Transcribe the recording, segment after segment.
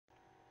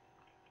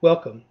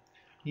Welcome.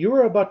 You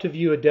are about to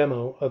view a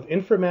demo of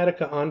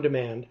Informatica On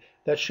Demand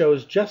that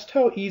shows just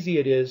how easy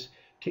it is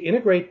to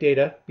integrate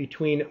data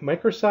between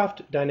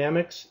Microsoft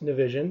Dynamics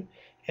Navision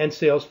and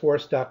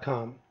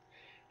Salesforce.com.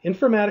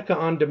 Informatica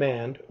On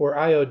Demand, or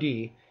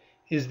IOD,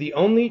 is the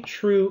only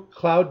true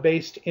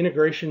cloud-based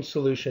integration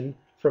solution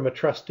from a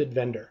trusted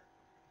vendor.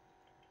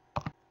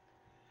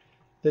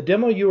 The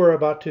demo you are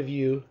about to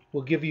view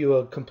will give you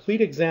a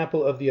complete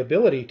example of the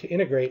ability to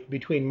integrate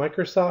between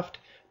Microsoft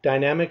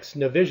Dynamics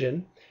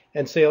Navision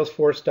and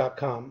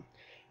Salesforce.com.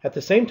 At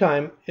the same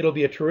time, it'll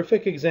be a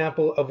terrific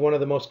example of one of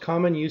the most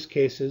common use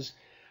cases,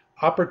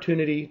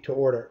 opportunity to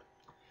order.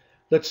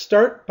 Let's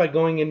start by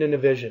going into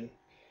Navision.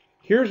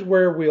 Here's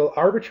where we'll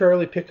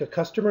arbitrarily pick a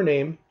customer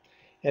name,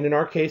 and in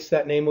our case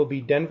that name will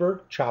be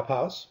Denver Chop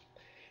House.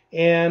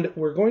 And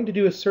we're going to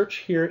do a search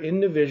here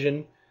in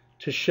Navision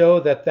to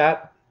show that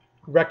that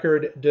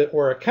record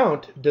or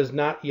account does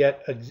not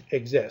yet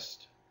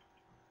exist.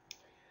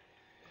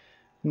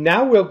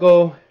 Now we'll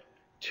go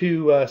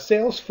to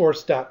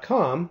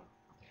Salesforce.com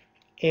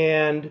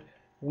and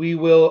we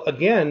will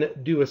again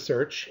do a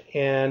search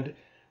and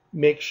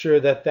make sure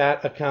that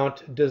that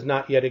account does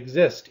not yet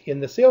exist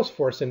in the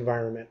Salesforce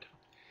environment.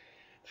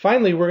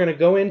 Finally, we're going to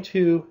go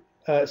into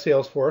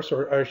Salesforce,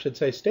 or I should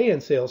say stay in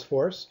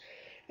Salesforce,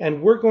 and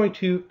we're going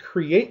to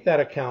create that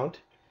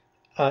account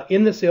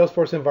in the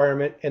Salesforce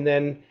environment and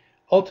then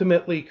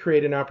ultimately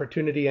create an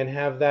opportunity and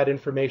have that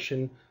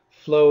information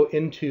flow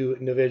into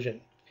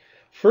Navision.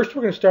 First,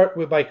 we're going to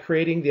start by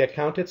creating the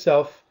account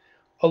itself,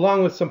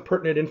 along with some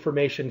pertinent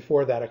information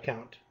for that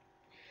account.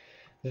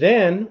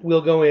 Then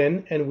we'll go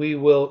in and we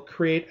will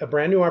create a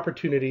brand new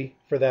opportunity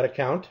for that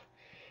account,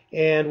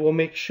 and we'll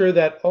make sure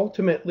that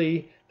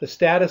ultimately the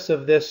status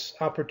of this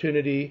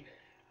opportunity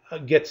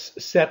gets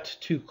set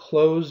to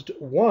closed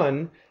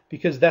won,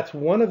 because that's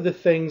one of the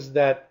things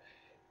that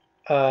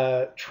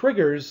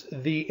triggers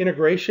the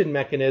integration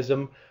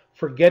mechanism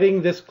for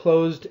getting this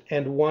closed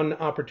and won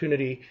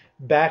opportunity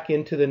back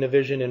into the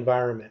Navision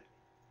environment.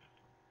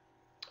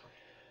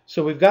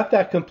 So we've got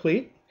that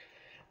complete.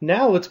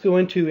 Now let's go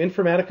into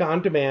Informatica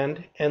On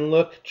Demand and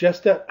look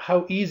just at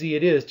how easy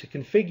it is to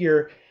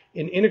configure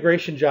an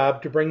integration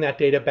job to bring that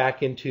data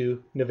back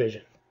into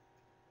Navision.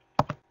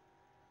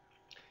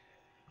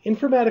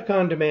 Informatica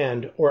On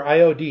Demand, or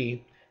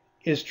IOD,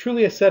 is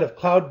truly a set of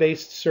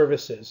cloud-based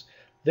services.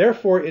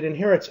 Therefore, it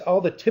inherits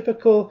all the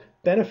typical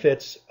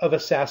benefits of a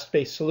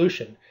SaaS-based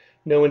solution.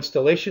 No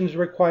installations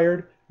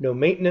required, no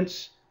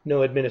maintenance,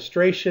 no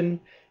administration,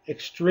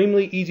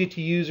 extremely easy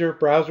to use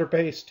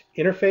browser-based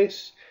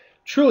interface.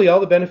 Truly all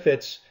the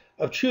benefits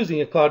of choosing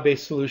a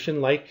cloud-based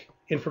solution like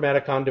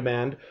Informatica On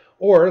Demand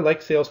or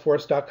like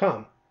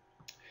Salesforce.com.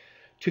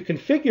 To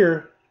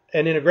configure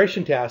an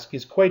integration task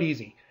is quite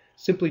easy.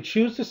 Simply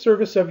choose the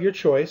service of your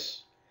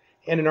choice,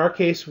 and in our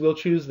case we'll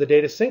choose the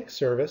data sync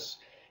service,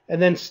 and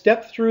then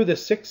step through the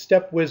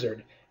 6-step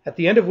wizard, at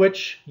the end of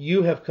which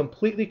you have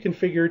completely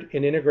configured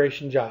an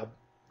integration job.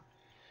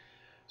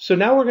 So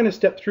now we're going to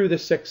step through the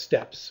 6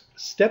 steps.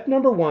 Step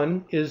number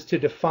 1 is to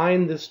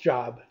define this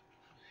job.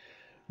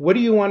 What do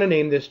you want to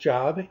name this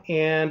job?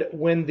 And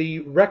when the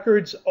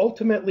records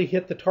ultimately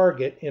hit the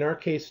target, in our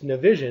case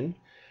Navision,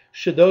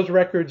 should those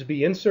records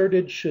be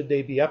inserted, should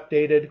they be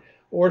updated,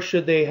 or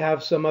should they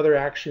have some other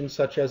action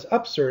such as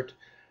upsert,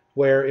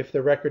 where if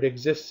the record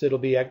exists it'll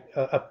be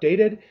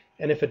updated,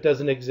 and if it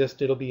doesn't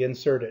exist it'll be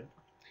inserted.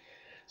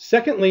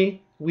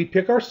 Secondly, we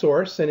pick our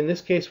source, and in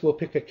this case we'll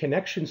pick a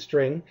connection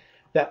string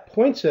that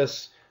points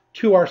us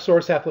to our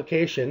source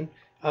application.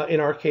 In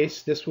our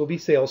case this will be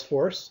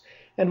Salesforce,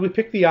 and we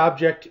pick the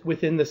object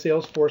within the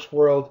Salesforce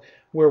world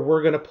where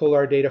we're going to pull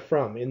our data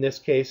from, in this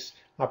case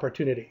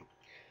opportunity.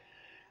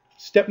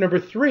 Step number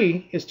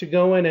 3 is to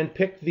go in and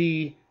pick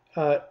the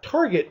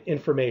target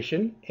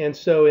information, and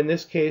so in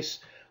this case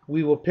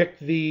we will pick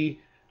the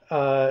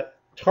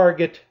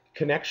target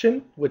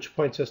connection, which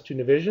points us to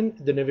Navision,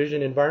 the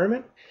Navision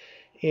environment,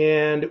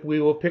 and we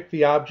will pick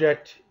the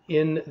object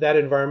in that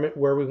environment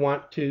where we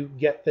want to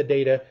get the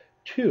data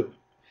to.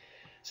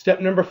 Step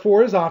number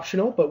 4 is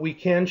optional, but we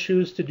can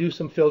choose to do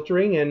some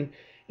filtering, and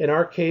in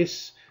our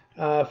case,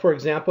 for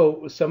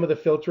example, some of the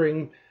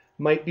filtering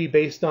might be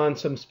based on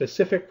some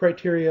specific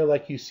criteria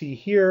like you see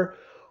here,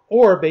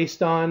 or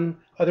based on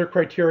other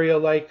criteria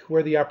like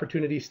where the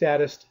opportunity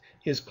status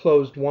is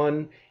closed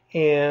won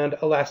and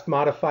a last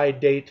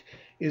modified date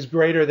is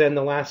greater than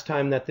the last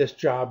time that this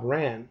job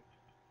ran.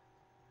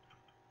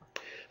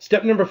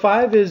 Step number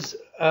 5 is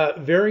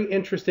very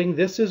interesting.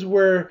 This is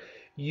where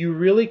you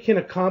really can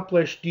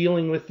accomplish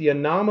dealing with the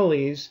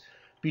anomalies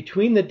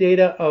between the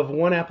data of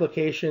one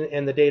application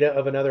and the data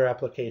of another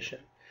application.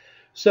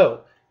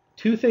 So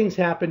 2 things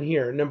happen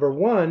here. Number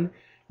 1,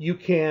 you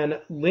can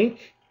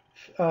link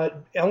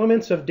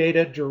elements of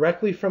data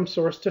directly from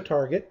source to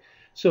target.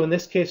 So in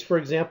this case, for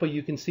example,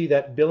 you can see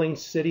that billing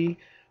city,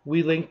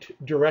 we linked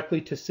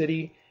directly to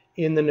city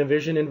in the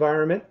Navision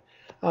environment.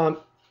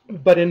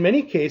 But in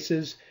many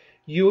cases,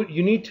 you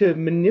need to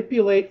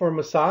manipulate or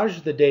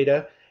massage the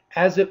data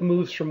as it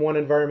moves from one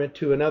environment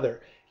to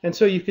another. And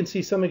so you can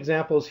see some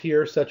examples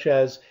here, such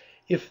as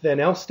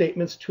if-then-else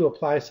statements to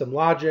apply some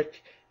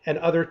logic, and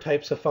other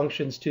types of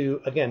functions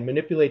to, again,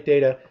 manipulate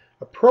data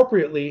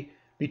appropriately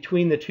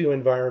between the two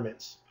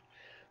environments.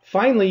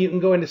 Finally, you can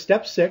go into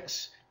step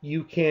 6.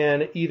 You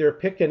can either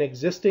pick an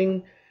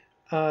existing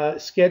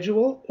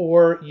schedule,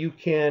 or you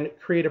can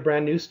create a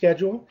brand new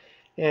schedule.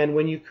 And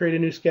when you create a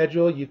new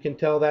schedule, you can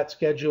tell that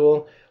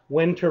schedule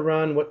when to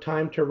run, what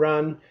time to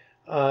run,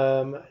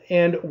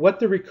 and what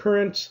the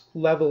recurrence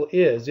level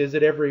is. Is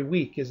it every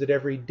week? Is it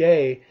every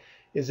day?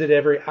 Is it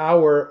every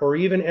hour, or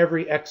even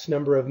every X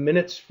number of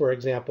minutes, for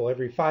example,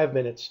 every 5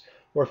 minutes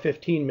or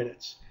 15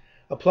 minutes?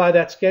 Apply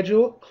that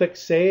schedule, click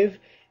Save,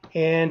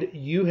 and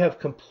you have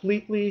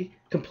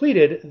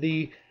completed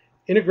the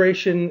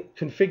integration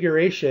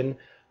configuration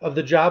of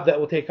the job that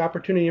will take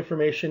opportunity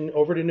information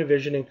over to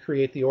Navision and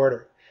create the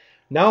order.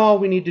 Now all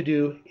we need to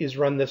do is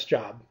run this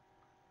job.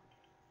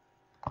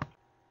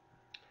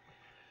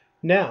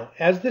 Now,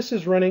 as this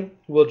is running,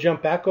 we'll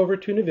jump back over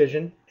to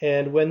Navision,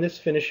 and when this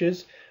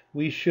finishes,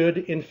 we should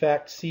in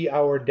fact see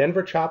our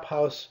Denver Chop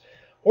House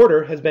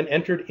order has been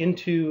entered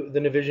into the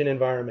Navision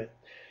environment.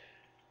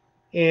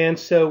 And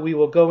so we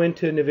will go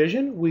into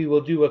Navision, we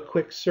will do a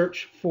quick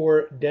search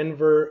for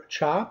Denver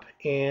Chop,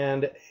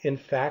 and in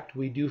fact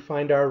we do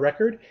find our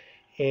record,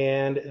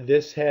 and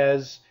this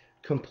has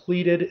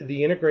completed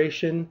the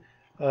integration,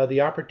 the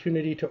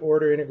opportunity to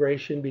order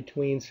integration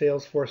between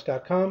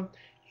Salesforce.com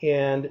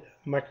and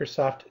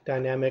Microsoft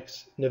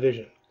Dynamics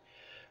Navision.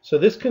 So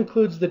this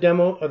concludes the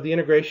demo of the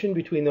integration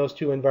between those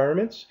two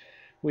environments.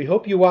 We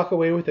hope you walk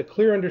away with a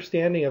clear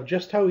understanding of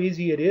just how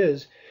easy it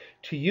is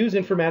to use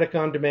Informatica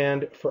On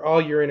Demand for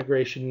all your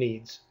integration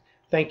needs.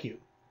 Thank you.